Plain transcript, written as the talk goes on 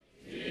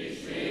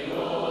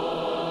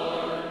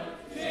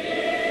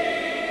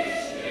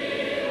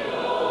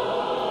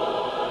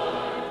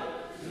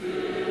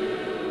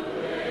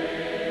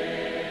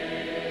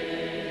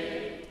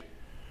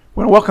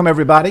Welcome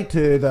everybody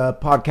to the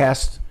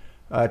podcast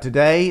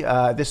today.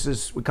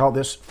 We call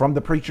this From the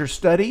Preacher's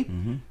Study.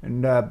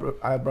 And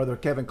I have Brother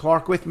Kevin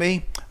Clark with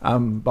me.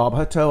 I'm Bob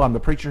Hutto. I'm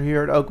the preacher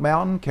here at Oak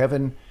Mountain.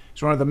 Kevin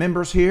is one of the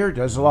members here,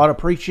 does a lot of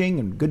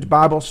preaching, and good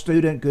Bible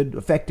student, good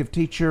effective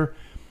teacher.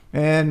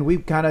 And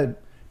we've kind of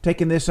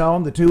taken this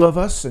on, the two of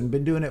us, and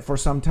been doing it for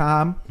some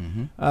time.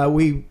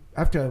 We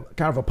have to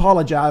kind of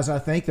apologize, I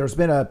think. There's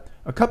been a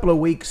couple of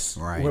weeks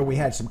where we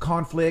had some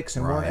conflicts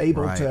and weren't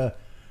able to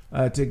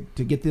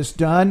get this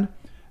done.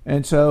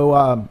 And so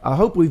I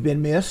hope we've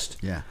been missed.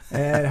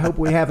 And I hope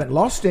we haven't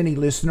lost any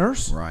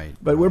listeners.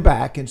 But we're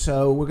back, and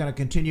so we're going to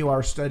continue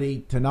our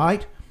study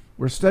tonight.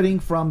 We're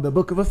studying from the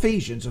book of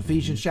Ephesians,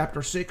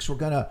 chapter 6. We're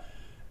going to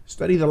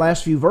study the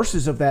last few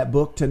verses of that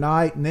book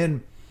tonight, and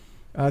then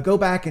go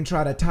back and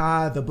try to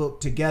tie the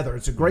book together.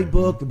 It's a great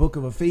book, the book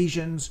of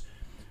Ephesians.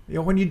 You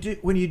know, when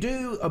you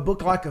do a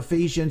book like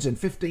Ephesians in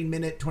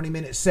 15-minute,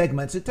 20-minute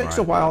segments, it takes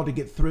a while to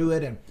get through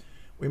it, and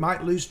we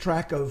might lose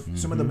track of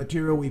some of the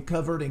material we've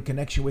covered in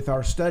connection with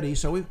our study.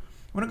 So we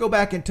want to go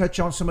back and touch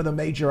on some of the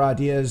major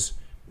ideas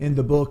in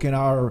the book in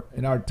our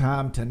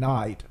time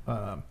tonight.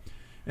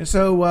 And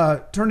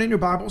so turn in your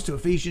Bibles to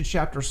Ephesians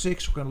chapter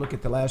 6. We're going to look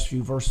at the last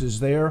few verses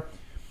there.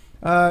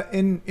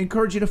 And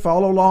encourage you to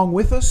follow along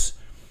with us.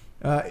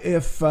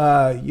 If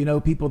you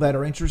know people that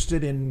are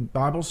interested in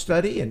Bible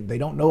study and they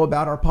don't know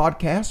about our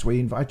podcast,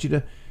 we invite you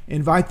to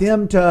invite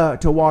them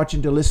to watch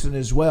and to listen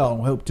as well.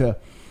 And we hope to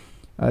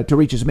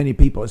reach as many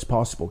people as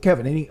possible.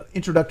 Kevin, any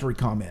introductory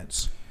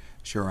comments?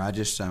 Sure. I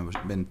just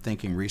been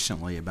thinking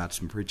recently about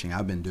some preaching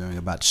I've been doing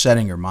about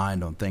setting your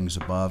mind on things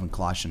above in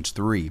Colossians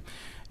 3.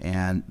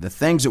 And the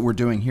things that we're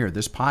doing here,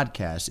 this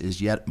podcast,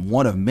 is yet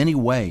one of many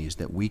ways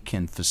that we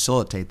can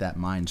facilitate that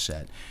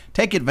mindset.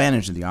 Take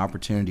advantage of the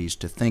opportunities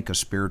to think of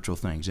spiritual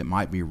things. It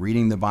might be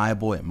reading the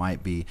Bible. It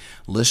might be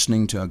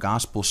listening to a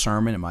gospel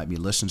sermon. It might be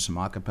listening to some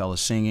a cappella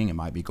singing. It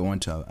might be going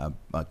to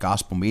a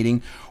gospel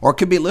meeting. Or it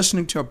could be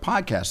listening to a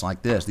podcast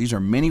like this. These are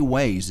many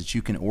ways that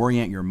you can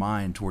orient your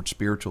mind towards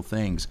spiritual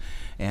things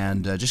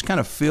and just kind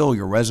of fill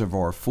your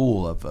reservoir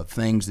full of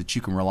things that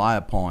you can rely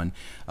upon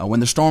when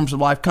the storms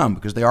of life come,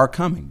 because they are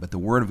coming. But the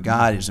Word of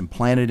God is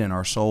implanted in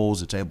our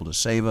souls. It's able to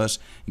save us.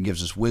 It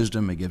gives us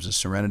wisdom. It gives us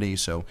serenity.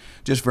 So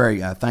just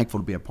very thankful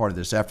to be a part of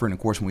this effort. And, of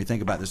course, when we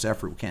think about this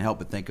effort, we can't help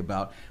but think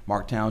about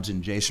Mark Townsend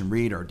and Jason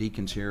Reed, our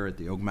deacons here at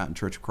the Oak Mountain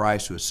Church of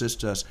Christ, who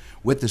assist us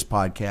with this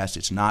podcast.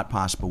 It's not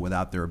possible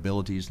without their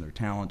abilities and their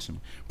talents, and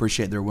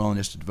appreciate their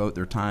willingness to devote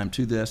their time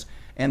to this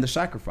and the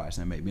sacrifice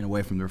they make being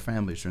away from their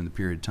families during the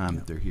period of time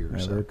that they're here.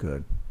 Yeah, they're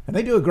good. And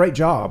they do a great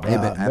job.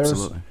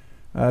 Absolutely.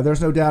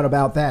 There's no doubt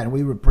about that, and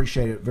we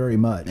appreciate it very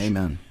much.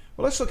 Amen.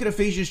 Well, let's look at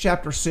Ephesians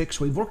chapter 6.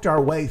 We've worked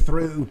our way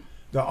through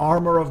the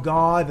armor of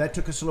God. That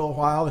took us a little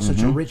while. It's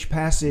such a rich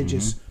passage.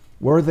 It's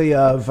worthy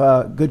of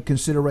good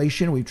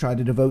consideration. We've tried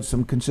to devote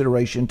some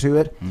consideration to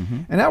it.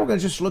 And now we're going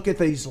to just look at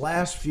these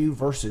last few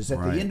verses.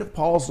 At the end of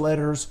Paul's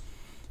letters,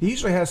 he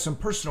usually has some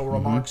personal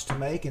remarks to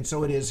make, and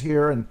so it is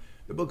here in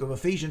the book of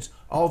Ephesians,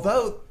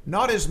 although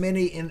not as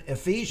many in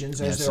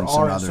Ephesians as there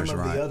are in some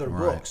of the other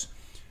books.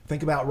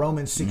 Think about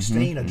Romans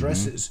 16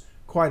 addresses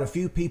quite a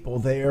few people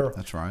there.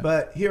 That's right.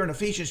 But here in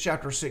Ephesians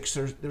chapter 6,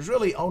 there's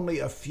really only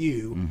a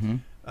few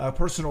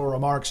personal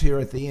remarks here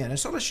at the end. And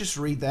so let's just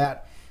read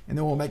that, and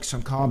then we'll make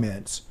some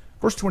comments.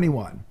 Verse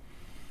 21.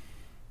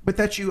 But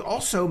that you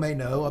also may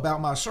know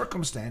about my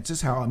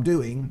circumstances, how I'm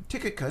doing,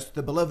 Tychicus,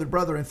 the beloved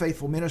brother and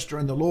faithful minister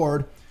in the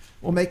Lord,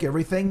 will make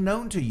everything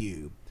known to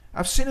you.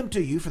 I've sent him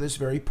to you for this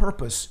very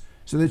purpose,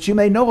 so that you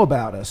may know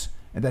about us,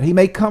 and that he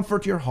may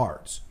comfort your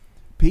hearts.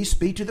 Peace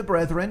be to the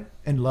brethren,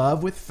 and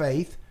love with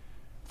faith,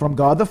 from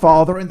God the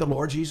Father and the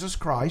Lord Jesus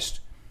Christ.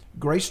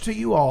 Grace to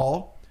you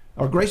all,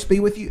 or grace be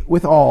with you,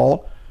 with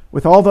all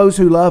those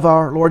who love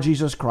our Lord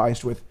Jesus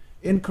Christ with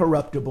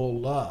incorruptible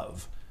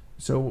love.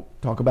 So we'll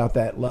talk about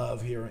that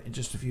love here in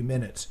just a few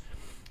minutes.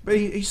 But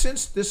he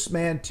sends this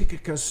man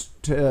Tychicus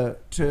to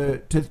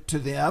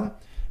them,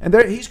 and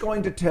he's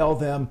going to tell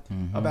them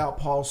about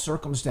Paul's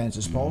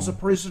circumstances. Paul's a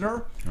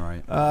prisoner.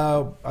 Right.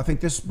 I think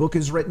this book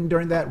is written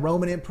during that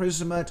Roman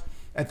imprisonment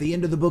at the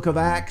end of the book of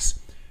Acts.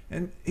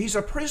 And he's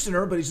a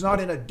prisoner, but he's not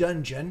in a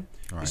dungeon.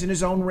 He's in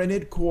his own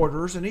rented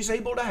quarters, and he's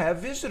able to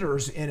have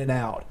visitors in and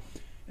out.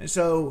 And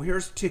so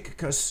here's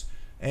Tychicus,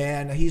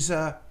 and he's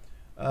a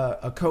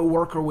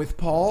co-worker with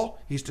Paul.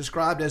 He's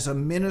described as a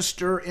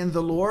minister in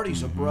the Lord.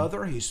 He's a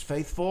brother. He's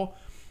faithful.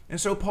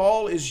 And so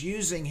Paul is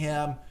using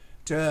him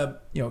to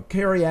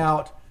carry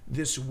out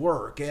this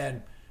work.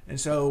 And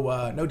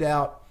so no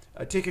doubt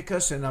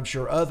Tychicus, and I'm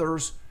sure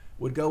others,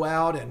 would go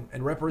out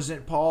and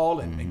represent Paul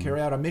and carry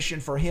out a mission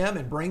for him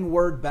and bring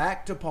word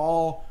back to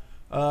Paul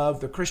of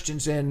the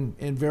Christians in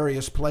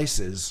various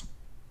places.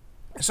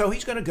 So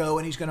he's going to go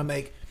and he's going to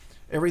make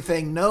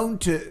everything known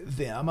to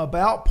them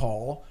about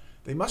Paul.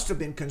 They must have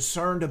been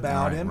concerned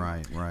about him,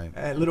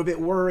 a little bit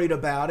worried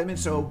about him. And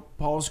so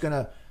Paul's going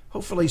to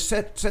hopefully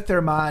set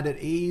their mind at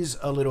ease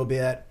a little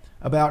bit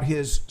about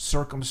his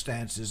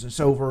circumstances. And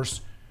so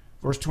verse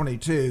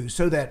 22,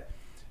 so that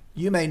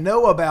you may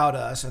know about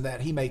us and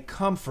that he may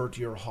comfort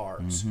your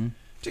hearts.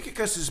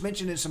 Tychicus is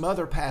mentioned in some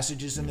other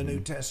passages in the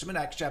New Testament,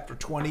 Acts chapter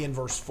 20 and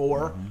verse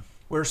 4,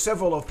 where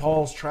several of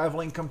Paul's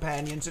traveling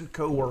companions and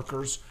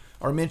co-workers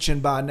are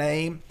mentioned by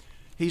name.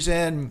 He's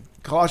in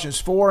Colossians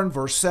 4 and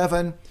verse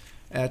 7,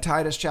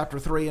 Titus chapter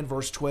 3 and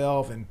verse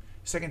 12, and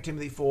 2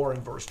 Timothy 4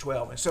 and verse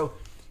 12. And so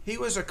he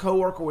was a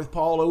co-worker with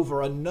Paul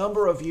over a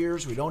number of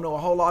years. We don't know a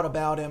whole lot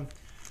about him,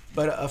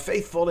 but a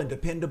faithful and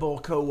dependable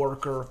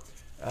co-worker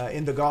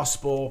in the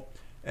gospel.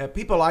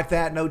 People like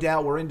that, no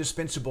doubt, were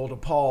indispensable to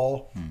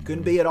Paul.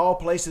 Couldn't be at all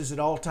places at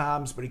all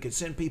times, but he could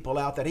send people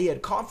out that he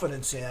had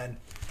confidence in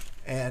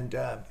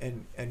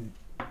and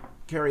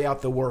carry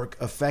out the work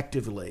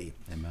effectively.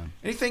 Amen.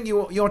 Anything you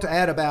want to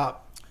add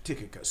about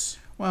Tychicus?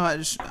 Well,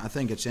 I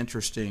think it's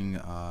interesting.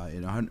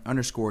 It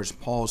underscores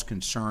Paul's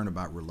concern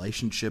about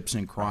relationships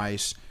in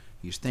Christ.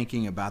 He's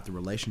thinking about the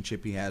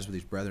relationship he has with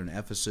his brethren in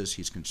Ephesus.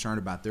 He's concerned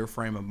about their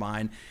frame of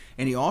mind.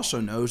 And he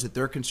also knows that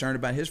they're concerned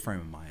about his frame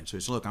of mind. So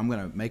he's, look, I'm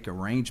going to make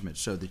arrangements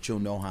so that you'll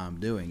know how I'm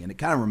doing. And it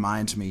kind of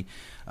reminds me,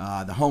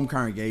 the home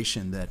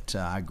congregation that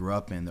I grew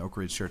up in, the Oak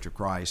Ridge Church of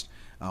Christ,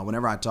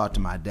 whenever I talk to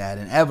my dad,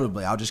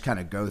 inevitably I'll just kind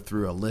of go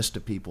through a list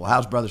of people.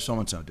 How's brother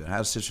so-and-so doing?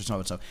 How's sister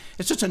so-and-so?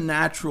 It's just a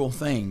natural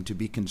thing to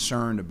be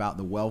concerned about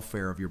the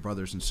welfare of your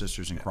brothers and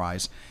sisters in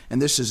Christ.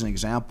 And this is an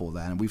example of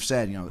that. And we've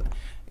said,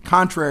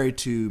 contrary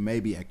to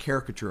maybe a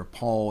caricature of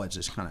Paul as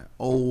this kind of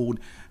old,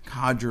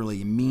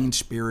 codgerly,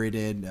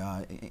 mean-spirited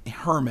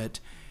hermit,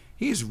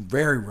 he's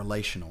very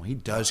relational. He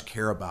does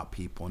care about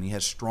people, and he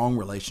has strong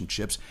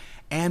relationships,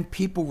 and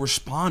people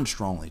respond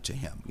strongly to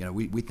him.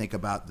 We think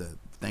about the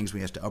things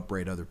we have to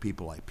upbraid other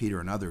people like Peter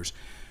and others,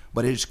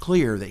 but it's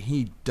clear that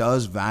he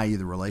does value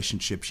the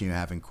relationships you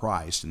have in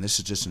Christ, and this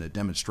is just a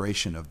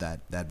demonstration of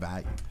that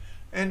value.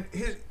 And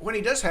when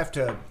he does have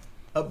to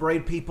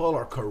upbraid people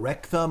or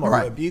correct them or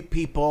Right. rebuke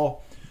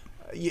people,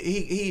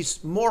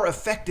 he's more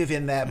effective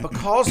in that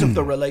because of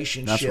the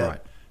relationship That's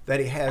right.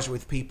 that he has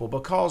with people,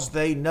 because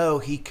they know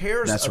he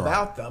cares That's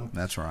about right. them.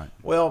 That's right.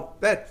 Well,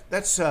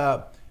 that's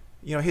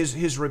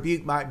his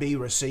rebuke might be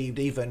received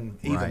even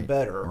Right.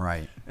 better.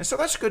 Right. And so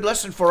that's a good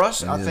lesson for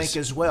us, I It think, is.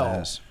 as well.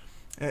 It is.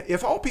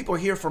 If all people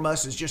hear from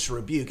us is just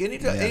rebuke,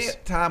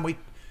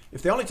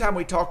 if the only time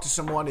we talk to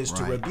someone is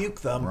to Right. rebuke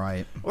them,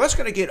 Right. well, that's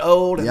going to get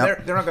old, and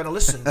Yep. they're not going to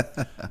listen.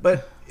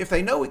 But if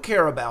they know we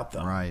care about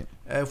them, Right.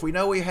 if we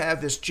know we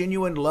have this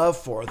genuine love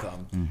for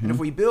them, Mm-hmm. and if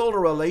we build a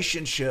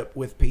relationship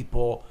with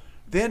people,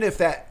 then if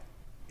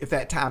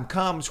that time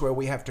comes where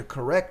we have to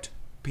correct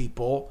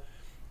people,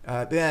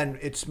 then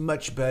it's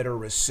much better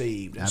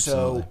received. And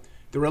Absolutely. so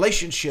the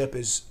relationship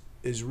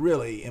is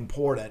really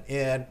important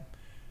in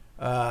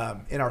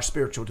our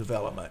spiritual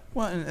development.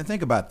 Well, and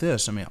think about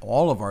this.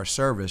 All of our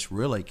service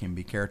really can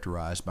be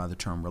characterized by the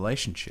term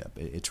relationship.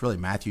 It's really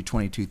Matthew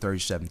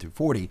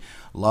 22:37-40.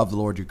 Love the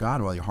Lord your God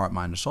with all your heart,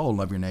 mind, and soul.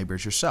 Love your neighbor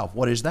as yourself.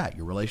 What is that?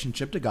 Your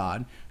relationship to God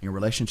and your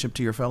relationship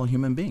to your fellow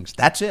human beings.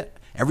 That's it.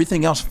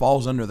 Everything else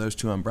falls under those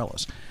two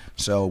umbrellas.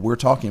 So we're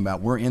talking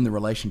about we're in the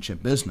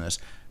relationship business,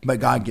 but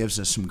God gives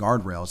us some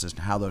guardrails as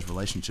to how those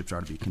relationships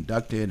are to be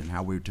conducted and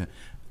how we're to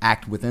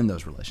act within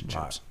those relationships.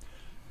 Right.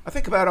 I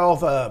think about all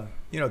the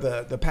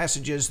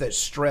passages that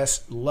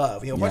stress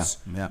love.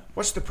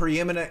 What's the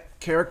preeminent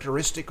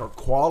characteristic or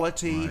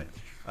quality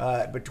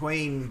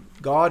between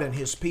God and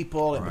His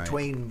people, and Right.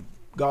 between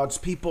God's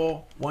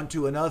people one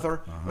to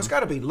another? Well, it's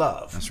got to be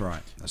love. That's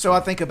right. I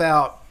think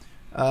about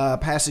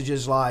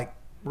passages like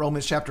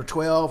Romans chapter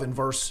 12 and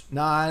verse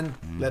 9.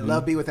 Let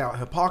love be without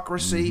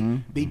hypocrisy.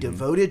 Be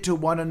devoted to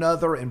one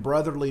another in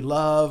brotherly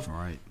love.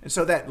 Right. And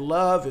so that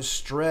love is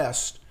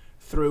stressed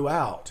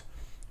throughout.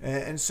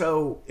 And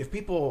so if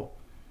people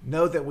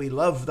know that we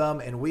love them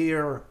and we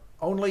are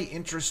only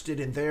interested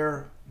in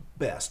their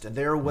best and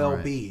their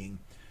well-being,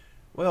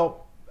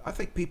 well, I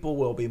think people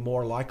will be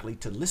more likely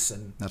to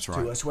listen That's to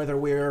right. us, whether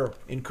we're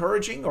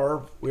encouraging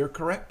or we're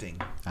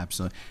correcting.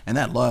 Absolutely. And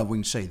that love, we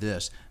can say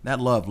this, that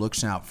love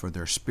looks out for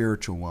their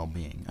spiritual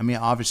well-being.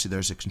 Obviously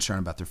there's a concern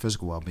about their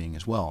physical well-being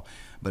as well,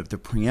 but the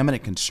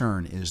preeminent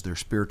concern is their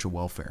spiritual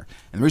welfare.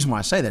 And the reason why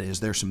I say that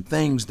is there's some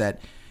things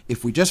that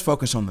if we just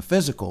focus on the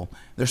physical,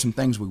 there's some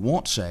things we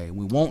won't say,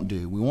 we won't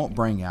do, we won't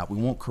bring out, we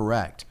won't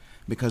correct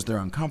because they're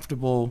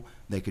uncomfortable,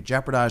 they could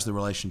jeopardize the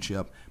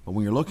relationship. But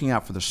when you're looking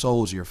out for the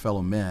souls of your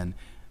fellow men,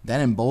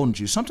 that emboldens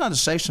you sometimes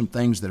to say some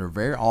things that are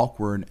very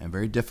awkward and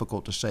very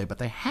difficult to say, but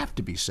they have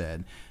to be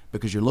said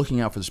because you're looking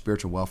out for the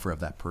spiritual welfare of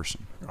that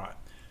person. Right.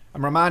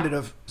 I'm reminded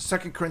of 2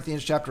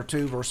 Corinthians chapter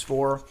 2, verse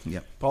 4.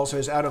 Yep. Paul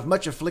says, out of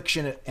much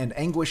affliction and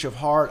anguish of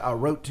heart, I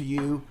wrote to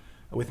you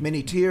with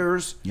many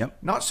tears, Yep.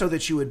 not so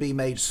that you would be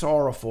made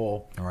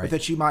sorrowful, All right. but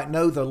that you might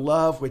know the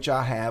love which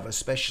I have,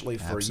 especially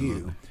for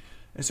Absolutely. you.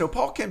 And so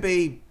Paul can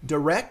be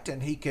direct,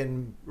 and he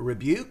can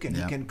rebuke, and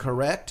Yep. he can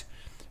correct.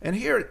 And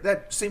here,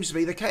 that seems to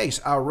be the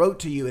case. I wrote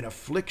to you in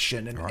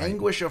affliction and Right.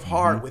 anguish of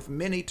heart with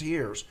many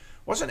tears.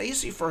 Wasn't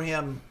easy for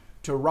him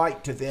to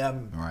write to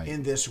them Right.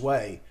 in this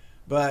way.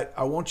 But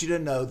I want you to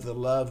know the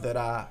love that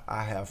I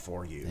have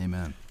for you.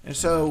 Amen. And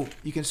so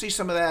you can see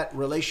some of that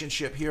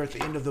relationship here at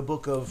the end of the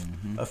book of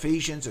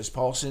Ephesians as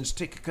Paul sends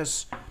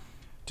Tychicus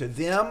to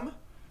them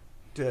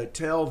to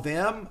tell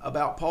them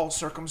about Paul's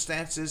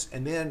circumstances,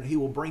 and then he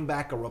will bring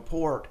back a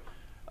report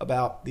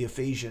about the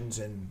Ephesians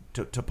and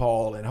to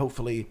Paul, and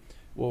hopefully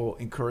will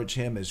encourage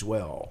him as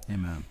well.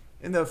 Amen.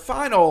 In the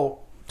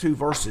final 2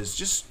 verses,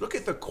 just look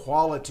at the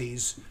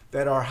qualities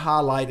that are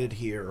highlighted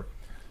here.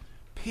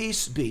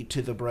 Peace be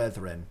to the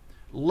brethren,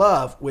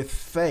 love with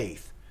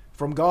faith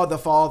from God the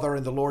Father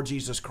and the Lord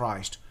Jesus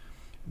Christ.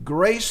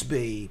 Grace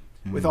be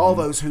with all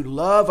those who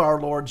love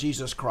our Lord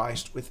Jesus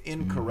Christ with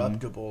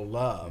incorruptible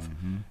love.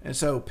 And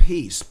so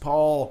peace.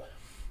 Paul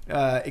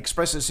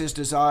expresses his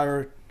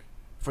desire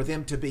for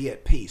them to be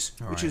at peace,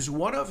 which is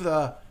one of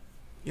the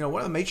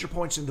major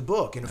points in the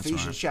book. In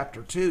Ephesians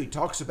chapter 2, he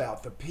talks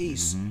about the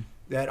peace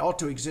that ought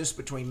to exist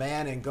between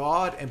man and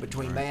God and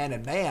between man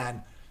and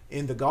man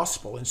in the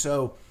gospel. And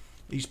so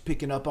he's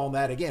picking up on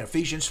that again.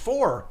 Ephesians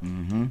 4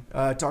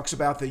 talks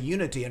about the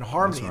unity and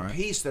harmony and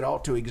peace that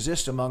ought to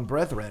exist among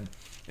brethren.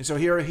 And so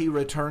here he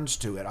returns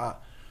to it. I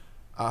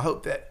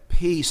hope that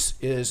peace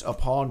is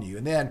upon you.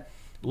 And then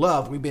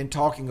love, we've been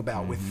talking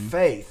about with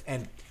faith.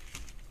 And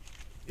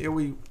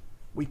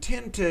we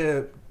tend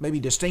to maybe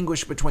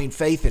distinguish between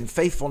faith and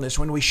faithfulness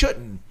when we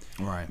shouldn't.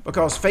 Right.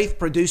 Because faith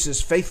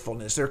produces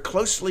faithfulness. They're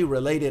closely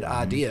related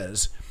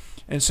ideas.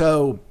 And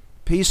so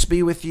peace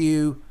be with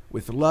you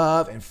with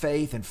love and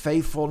faith and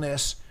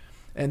faithfulness.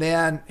 And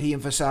then he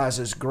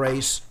emphasizes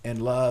grace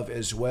and love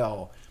as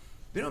well.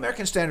 The New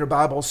American Standard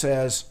Bible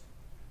says,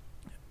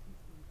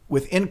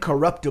 with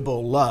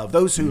incorruptible love.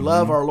 Those who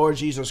love our Lord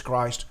Jesus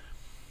Christ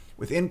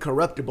with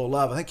incorruptible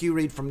love. I think you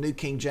read from New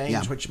King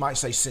James, which might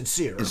say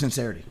sincere. In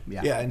sincerity.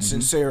 Yeah, in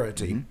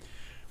sincerity.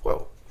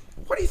 Well,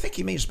 what do you think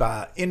he means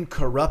by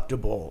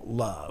incorruptible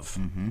love?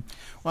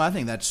 Well, I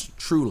think that's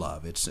true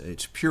love.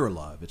 It's pure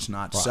love. It's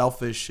not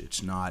selfish.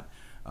 It's not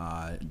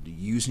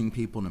using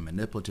people in a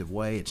manipulative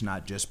way. It's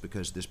not just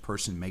because this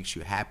person makes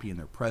you happy in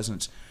their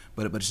presence,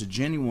 but it's a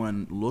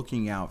genuine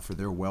looking out for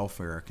their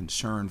welfare, a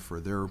concern for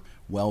their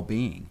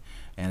well-being.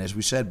 And as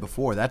we said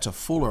before, that's a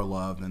fuller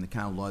love than the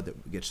kind of love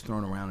that gets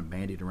thrown around and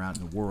bandied around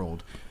in the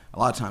world. A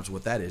lot of times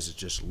what that is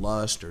just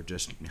lust or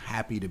just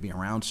happy to be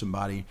around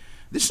somebody.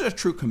 This is a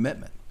true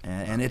commitment,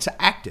 and it's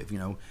active.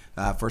 1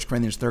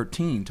 Corinthians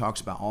 13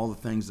 talks about all the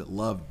things that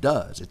love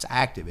does. It's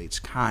active, it's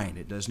kind,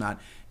 it does not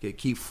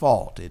keep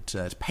fault,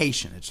 it's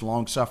patient, it's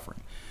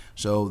long-suffering.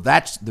 So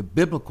that's the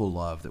biblical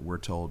love that we're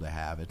told to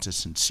have. It's a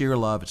sincere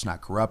love. It's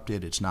not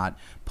corrupted. It's not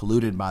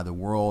polluted by the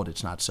world.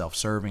 It's not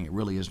self-serving. It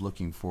really is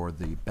looking for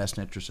the best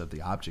interest of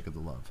the object of the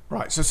love.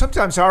 Right. So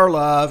sometimes our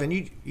love, and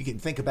you can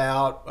think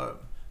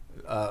about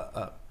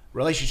a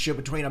relationship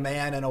between a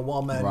man and a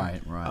woman.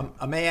 Right.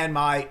 A man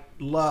might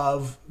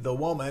love the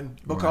woman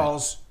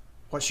because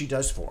what she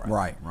does for him.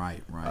 Right.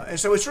 And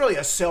so it's really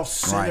a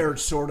self-centered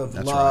sort of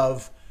That's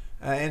love.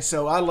 And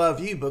so I love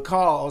you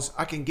because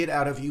I can get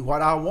out of you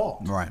what I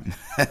want. Right.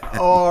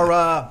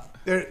 Or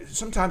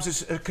sometimes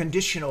it's a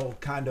conditional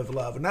kind of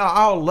love. Now,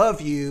 I'll love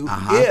you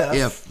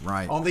if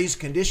on these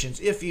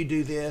conditions, if you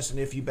do this and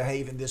if you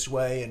behave in this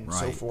way and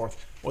so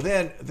forth. Well,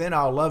 then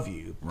I'll love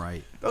you.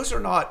 Right. Those are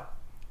not,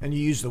 and you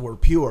use the word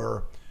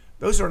pure,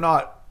 those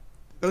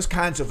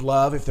kinds of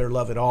love, if they're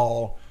love at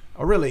all,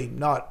 are really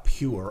not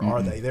pure,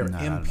 are they? They're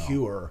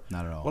impure.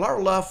 Not at all. Well,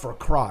 our love for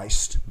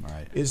Christ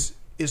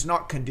is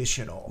not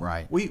conditional.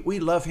 Right. We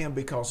love him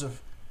because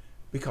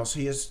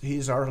he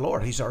is our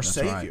Lord. He's our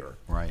Savior.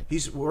 Right.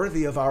 He's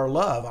worthy of our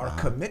love, our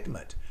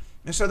commitment.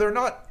 And so there are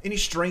not any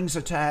strings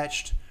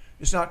attached.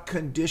 It's not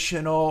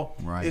conditional.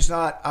 Right. It's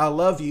not, I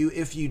love you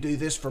if you do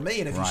this for me,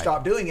 and if you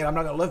stop doing it, I'm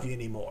not going to love you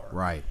anymore.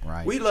 Right.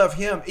 We love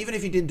him even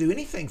if he didn't do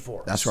anything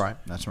for us.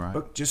 That's right.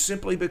 But just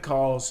simply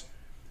because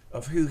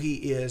of who he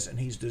is, and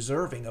he's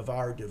deserving of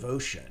our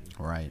devotion.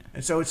 Right.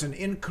 And so it's an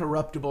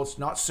incorruptible, it's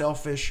not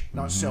selfish,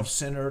 not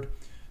self-centered.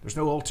 There's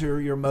no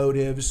ulterior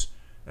motives.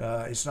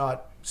 It's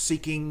not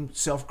seeking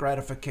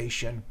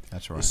self-gratification.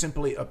 That's right. It's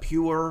simply a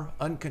pure,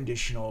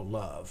 unconditional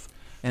love.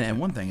 And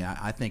one thing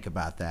I think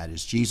about that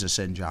is Jesus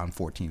said in John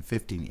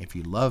 14:15, if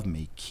you love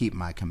me, keep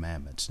my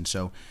commandments. And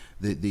so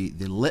the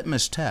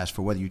litmus test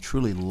for whether you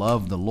truly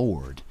love the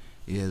Lord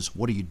is,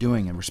 what are you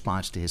doing in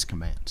response to his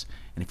commands?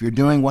 And if you're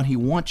doing what he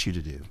wants you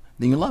to do,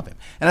 then you love him.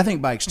 And I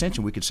think by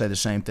extension we could say the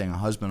same thing, a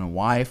husband and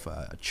wife,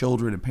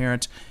 children and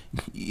parents.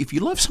 If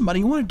you love somebody,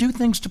 you want to do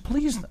things to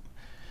please them.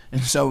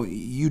 And so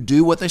you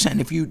do what they say.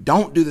 And if you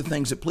don't do the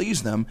things that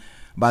please them,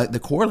 by the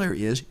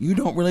corollary is you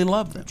don't really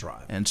love them. That's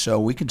right. And so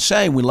we could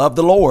say we love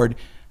the Lord.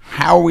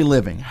 How are we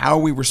living? How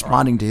are we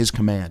responding to his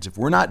commands? If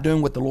we're not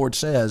doing what the Lord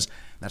says,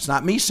 that's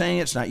not me saying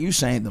it, it's not you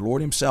saying it. The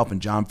Lord himself in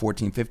John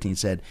 14:15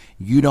 said,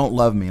 you don't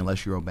love me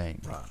unless you're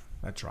obeying me. Right.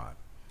 That's right.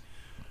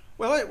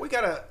 Well, we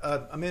got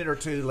a minute or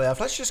two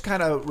left. Let's just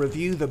kind of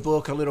review the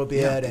book a little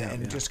bit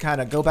and just kind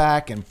of go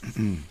back and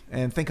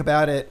think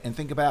about it and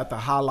think about the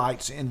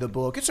highlights in the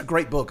book. It's a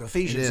great book.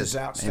 Ephesians is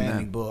an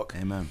outstanding book.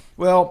 Amen.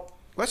 Well,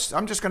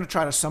 I'm just going to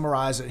try to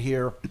summarize it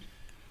here.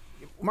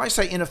 We might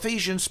say in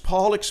Ephesians,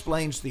 Paul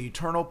explains the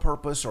eternal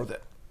purpose or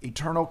the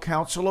eternal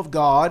counsel of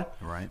God.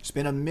 Right. It's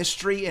been a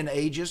mystery in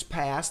ages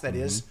past. That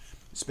is,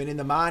 it's been in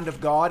the mind of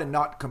God and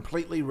not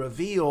completely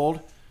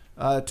revealed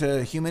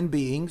to human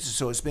beings.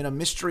 So it's been a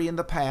mystery in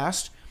the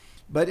past,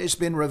 but it's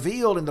been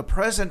revealed in the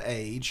present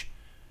age.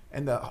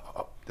 And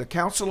the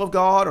counsel of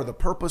God, or the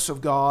purpose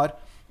of God,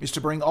 is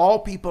to bring all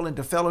people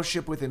into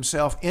fellowship with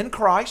himself in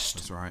Christ.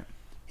 That's right.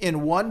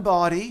 In one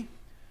body,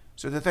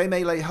 so that they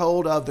may lay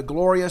hold of the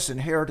glorious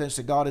inheritance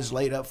that God has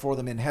laid up for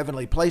them in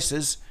heavenly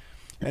places.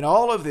 And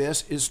all of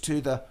this is to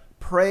the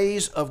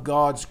praise of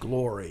God's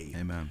glory.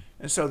 Amen.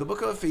 And so the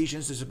book of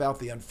Ephesians is about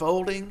the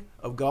unfolding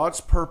of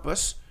God's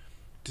purpose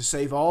to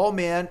save all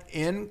men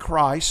in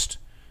Christ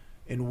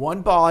in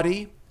one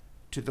body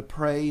to the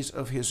praise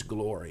of his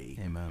glory.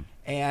 Amen.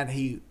 And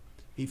he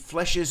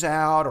fleshes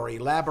out or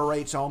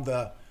elaborates on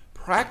the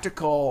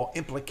practical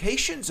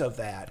implications of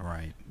that,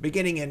 Right.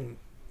 beginning in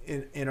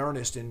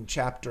earnest in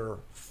chapter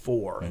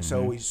 4. And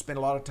so we spent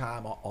a lot of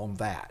time on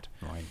that.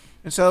 Right.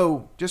 And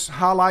so just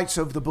highlights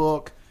of the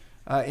book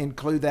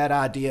include that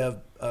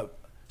idea of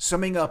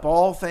summing up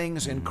all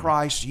things in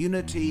Christ,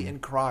 unity in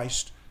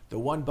Christ, the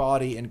one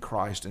body in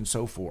Christ, and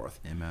so forth.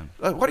 Amen.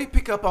 What do you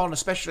pick up on,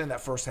 especially in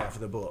that first half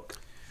of the book?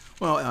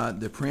 Well,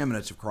 the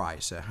preeminence of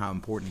Christ, how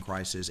important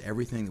Christ is.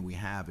 Everything that we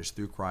have is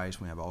through Christ.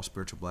 We have all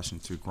spiritual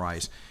blessings through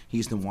Christ.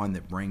 He's the one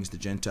that brings the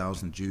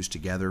Gentiles and the Jews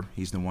together.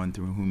 He's the one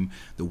through whom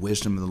the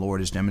wisdom of the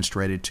Lord is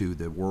demonstrated to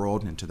the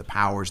world and to the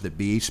powers that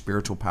be,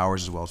 spiritual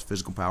powers as well as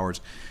physical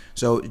powers.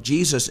 So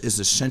Jesus is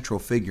the central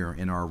figure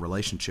in our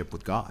relationship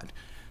with God.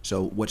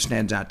 So what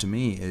stands out to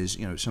me is,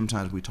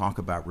 sometimes we talk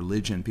about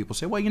religion. People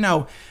say,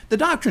 well, the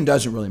doctrine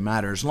doesn't really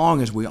matter as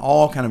long as we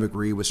all kind of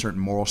agree with certain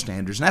moral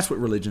standards. And that's what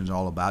religion is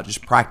all about,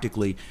 just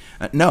practically.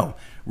 No,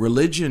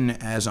 religion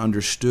as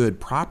understood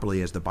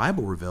properly, as the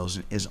Bible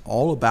reveals, is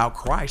all about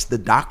Christ. The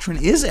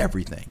doctrine is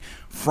everything.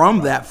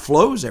 From that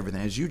flows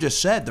everything. As you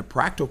just said, the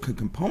practical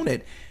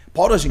component,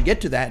 Paul doesn't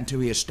get to that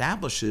until he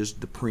establishes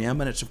the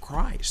preeminence of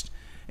Christ.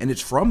 And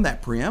it's from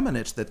that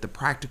preeminence that the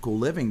practical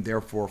living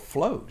therefore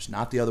flows,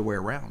 not the other way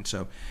around.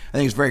 So I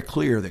think it's very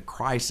clear that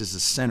Christ is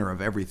the center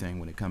of everything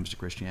when it comes to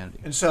Christianity.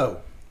 And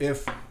so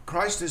if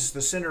Christ is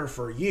the center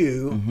for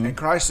you and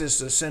Christ is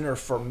the center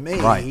for me,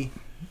 Right.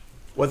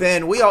 well,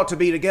 then we ought to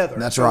be together.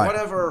 That's so right.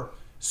 whatever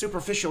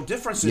superficial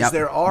differences Yep.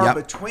 there are Yep.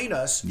 between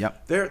us,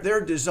 Yep.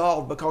 they're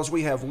dissolved because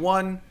we have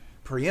one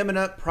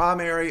preeminent,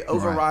 primary,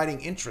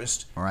 overriding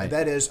interest, Right. and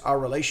that is our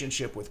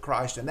relationship with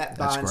Christ, and that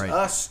That's binds great.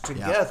 us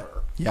together.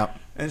 Yep.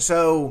 And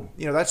so,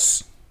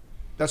 that's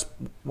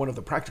one of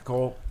the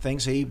practical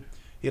things he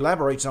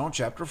elaborates on,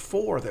 chapter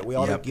 4, that we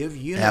ought Yep. to give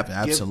unity,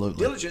 Absolutely.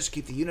 give diligence,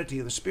 keep the unity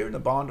of the Spirit and the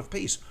bond of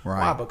peace. Right.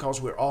 Why?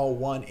 Because we're all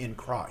one in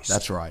Christ.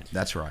 That's right.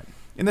 That's right.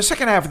 In the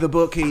second half of the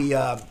book, he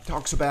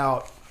talks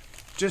about,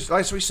 just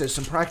like we said,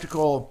 some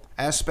practical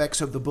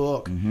aspects of the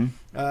book.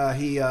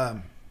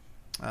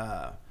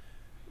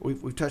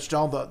 We've touched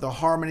on the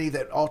harmony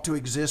that ought to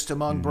exist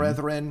among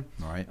brethren.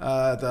 Right.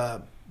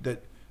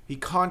 That he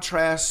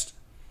contrasts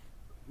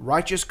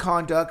righteous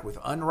conduct with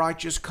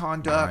unrighteous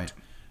conduct.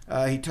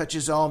 He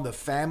touches on the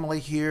family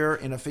here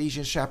in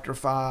Ephesians chapter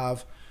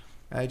 5.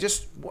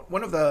 Just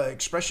one of the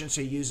expressions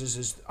he uses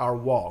is our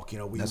walk.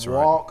 We That's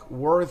walk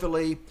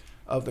worthily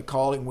of the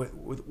calling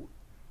with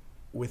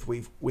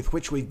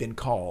which we've been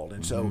called.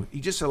 And so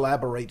he just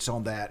elaborates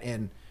on that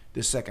in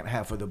the second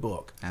half of the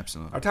book.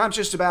 Absolutely. Our time's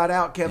just about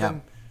out, Kevin. Yeah.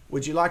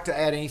 Would you like to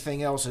add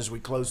anything else as we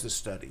close this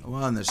study?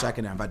 Well, in the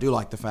second half, I do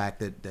like the fact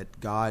that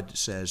God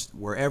says,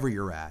 wherever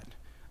you're at,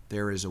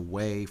 there is a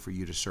way for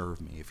you to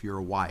serve me. If you're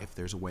a wife,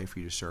 there's a way for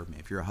you to serve me.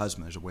 If you're a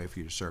husband, there's a way for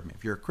you to serve me.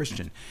 If you're a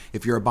Christian,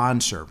 if you're a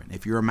bondservant,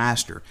 if you're a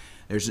master,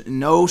 there's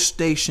no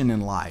station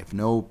in life,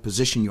 no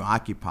position you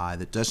occupy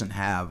that doesn't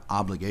have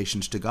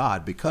obligations to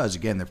God because,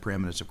 again, the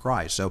preeminence of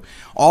Christ. So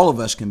all of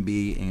us can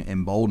be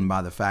emboldened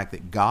by the fact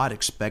that God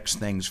expects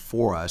things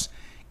for us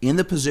in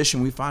the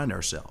position we find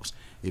ourselves.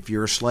 If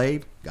you're a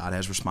slave, God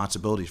has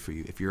responsibilities for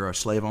you. If you're a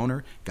slave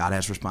owner, God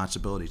has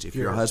responsibilities. If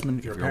you're a husband,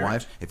 if you're a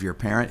wife, if you're a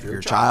parent, if you're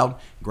a child,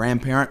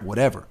 grandparent,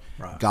 whatever,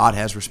 Right. God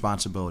has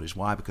responsibilities.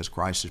 Why? Because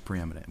Christ is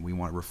preeminent, and we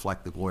want to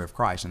reflect the glory of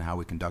Christ in how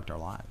we conduct our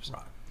lives.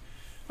 Right.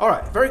 All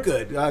right, very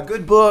good.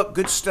 Good book,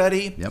 good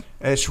study. Yep.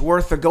 It's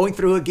worth going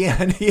through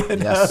again.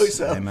 Yes.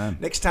 So Amen.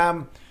 next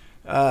time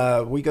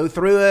we go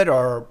through it,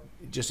 or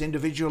just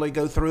individually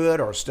go through it,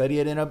 or study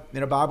it in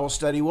a Bible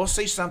study, we'll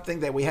see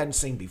something that we hadn't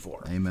seen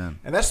before. Amen.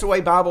 And that's the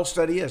way Bible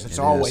study is. It's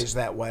It always is.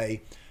 that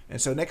way.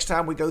 And so next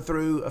time we go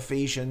through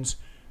Ephesians,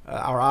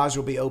 our eyes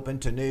will be open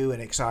to new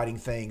and exciting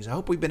things. I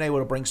hope we've been able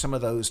to bring some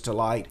of those to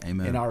light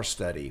Amen. in our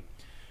study.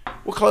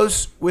 We'll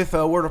close with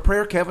a word of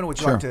prayer. Kevin, would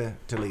you Sure.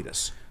 like to lead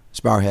us? Let's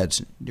bow our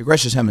heads. Dear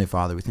gracious Heavenly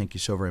Father, we thank you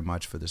so very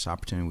much for this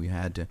opportunity we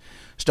had to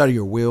study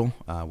your will.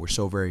 We're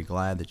so very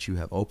glad that you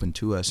have opened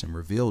to us and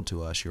revealed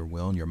to us your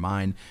will and your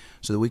mind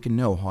so that we can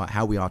know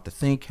how we ought to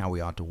think, how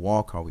we ought to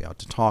walk, how we ought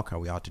to talk, how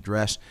we ought to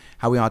dress,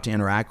 how we ought to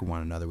interact with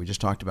one another. We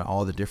just talked about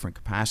all the different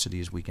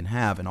capacities we can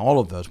have, and all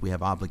of those we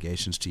have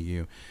obligations to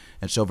you.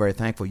 And so very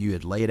thankful you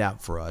had laid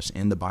out for us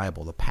in the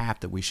Bible the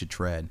path that we should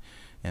tread.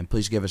 And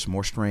please give us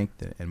more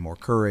strength and more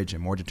courage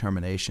and more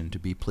determination to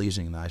be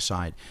pleasing in thy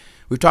sight.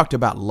 We've talked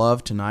about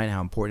love tonight,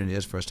 how important it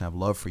is for us to have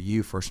love for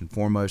you first and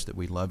foremost, that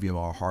we love you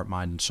with our heart,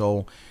 mind, and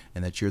soul,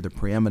 and that you're the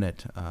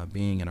preeminent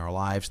being in our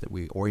lives, that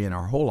we orient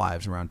our whole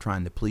lives around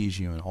trying to please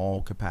you in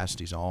all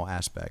capacities, all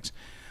aspects.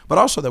 But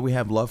also that we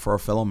have love for our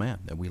fellow man,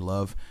 that we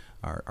love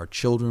our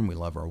children, we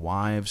love our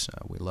wives,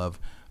 we love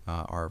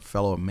our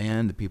fellow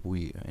men, the people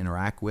we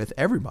interact with,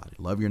 everybody.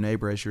 Love your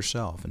neighbor as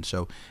yourself.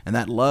 And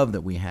that love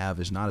that we have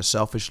is not a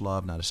selfish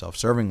love, not a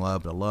self-serving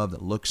love, but a love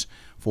that looks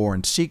for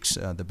and seeks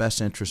the best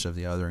interests of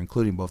the other,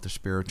 including both the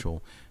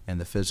spiritual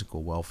and the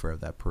physical welfare of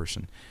that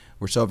person.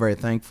 We're so very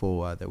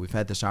thankful that we've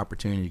had this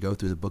opportunity to go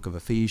through the book of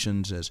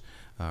Ephesians. As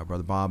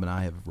Brother Bob and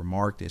I have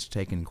remarked, it's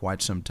taken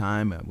quite some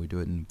time. We do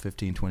it in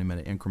 15,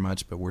 20-minute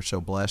increments, but we're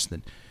so blessed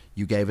that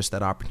you gave us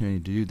that opportunity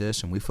to do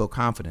this, and we feel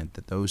confident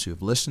that those who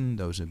have listened,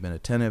 those who have been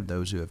attentive,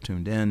 those who have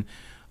tuned in,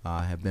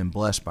 have been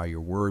blessed by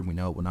your word. We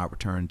know it will not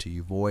return to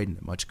you void, and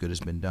that much good has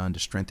been done to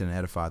strengthen and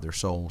edify their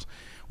souls.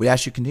 We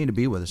ask you to continue to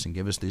be with us and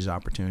give us these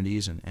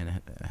opportunities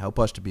and help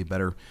us to be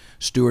better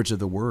stewards of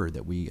the word,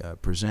 that we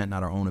present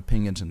not our own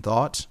opinions and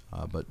thoughts,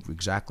 but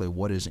exactly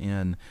what is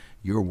in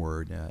your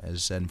word.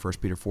 As said in 1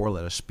 Peter 4,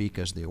 let us speak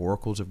as the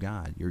oracles of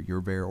God,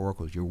 your very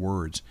oracles, your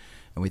words.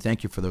 And we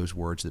thank you for those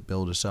words that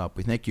build us up.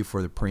 We thank you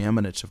for the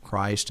preeminence of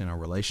Christ in our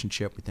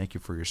relationship. We thank you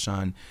for your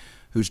Son,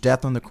 whose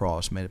death on the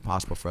cross made it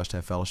possible for us to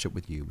have fellowship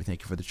with you. We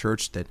thank you for the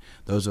church that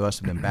those of us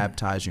who have been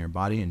baptized in your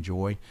body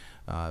enjoy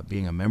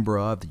being a member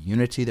of, the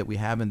unity that we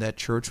have in that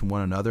church and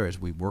one another as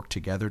we work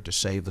together to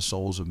save the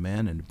souls of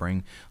men and to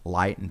bring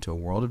light into a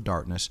world of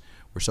darkness.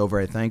 We're so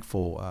very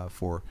thankful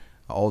for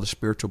all the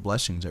spiritual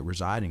blessings that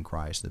reside in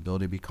Christ, the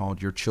ability to be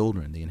called your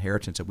children, the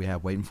inheritance that we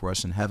have waiting for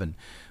us in heaven,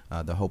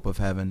 the hope of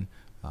heaven,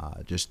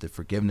 just the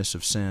forgiveness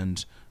of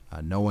sins,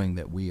 knowing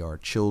that we are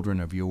children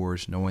of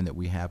yours, knowing that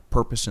we have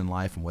purpose in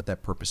life and what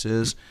that purpose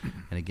is.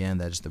 And again,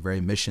 that is the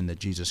very mission that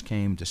Jesus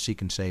came to seek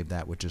and save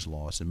that which is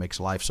lost. It makes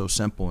life so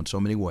simple in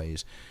so many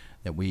ways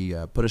that we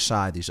put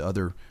aside these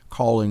other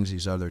callings,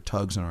 these other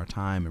tugs on our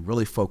time, and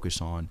really focus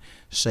on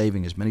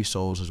saving as many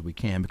souls as we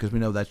can, because we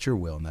know that's your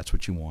will and that's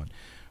what you want.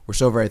 We're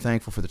so very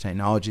thankful for the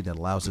technology that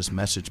allows this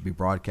message to be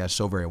broadcast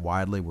so very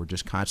widely. We're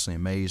just constantly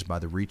amazed by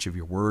the reach of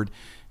your word,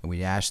 and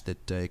we ask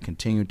that it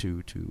continue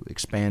to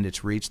expand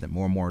its reach, that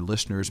more and more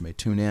listeners may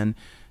tune in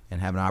and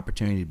have an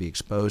opportunity to be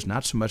exposed,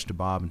 not so much to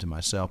Bob and to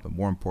myself, but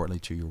more importantly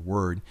to your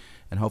word.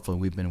 And hopefully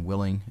we've been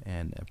willing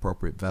and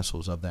appropriate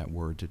vessels of that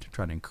word to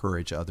try to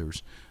encourage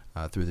others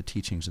through the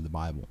teachings of the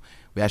Bible.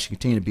 We ask you to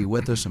continue to be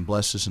with us and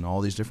bless us in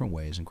all these different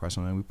ways. In Christ's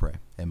name we pray.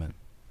 Amen.